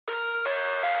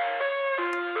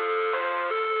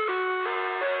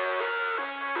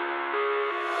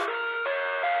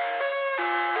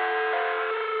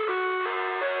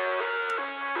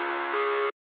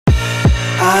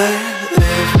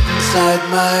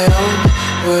my own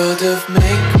world of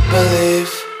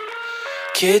make-believe.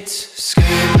 Kids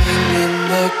screaming in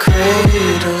the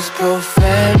cradles,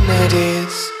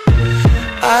 profanities.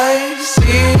 I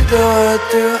see the world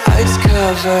through ice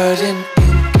covered in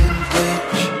ink and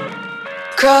bleach.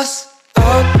 Cross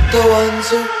out the ones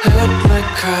who heard my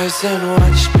cries and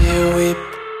watched me weep.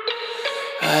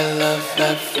 I love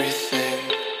everything.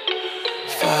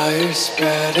 Fire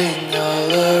spreading all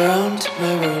around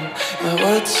my room. My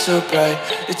world's so bright,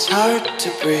 it's hard to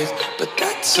breathe, but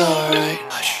that's alright.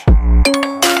 Hush.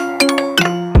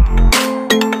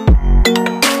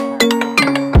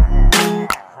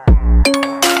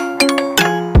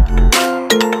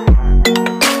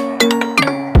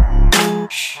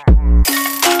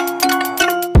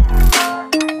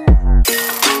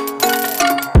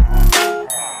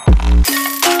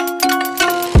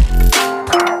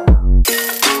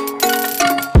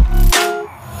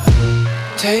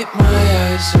 Take my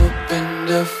eyes open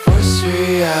to force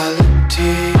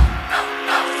reality.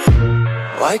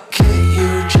 Why can't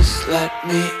you just let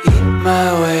me eat my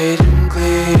weight in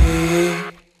glee?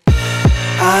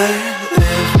 I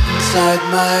live inside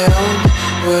my own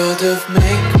world of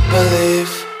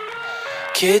make-believe.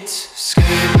 Kids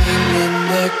screaming in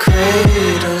their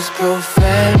cradles,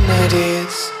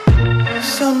 profanities.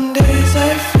 Some days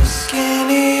I feel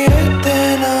skinnier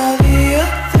than all the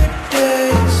other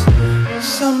days.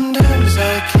 Sometimes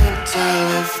I can't tell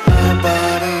if my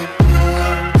body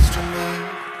belongs to me.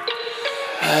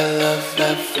 I love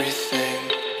everything.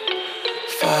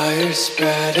 Fire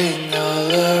spreading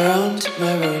all around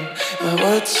my room. My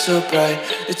world's so bright,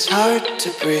 it's hard to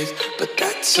breathe, but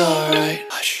that's alright.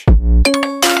 Hush.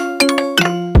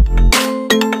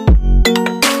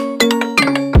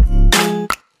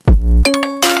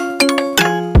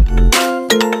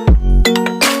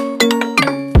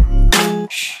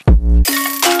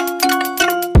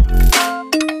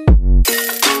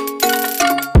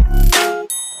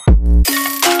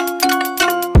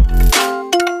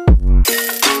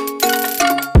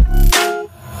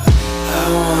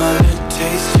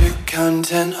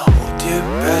 Content, hold your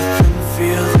breath and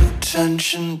feel the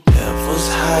tension. Devils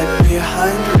hide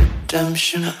behind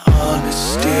redemption.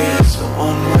 Honesty is a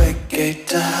one-way gate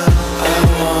to hell. I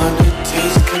wanna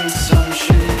taste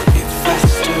consumption, breathe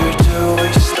faster to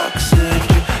waste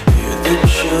oxygen. Hear the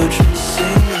children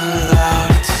sing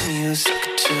aloud, it's music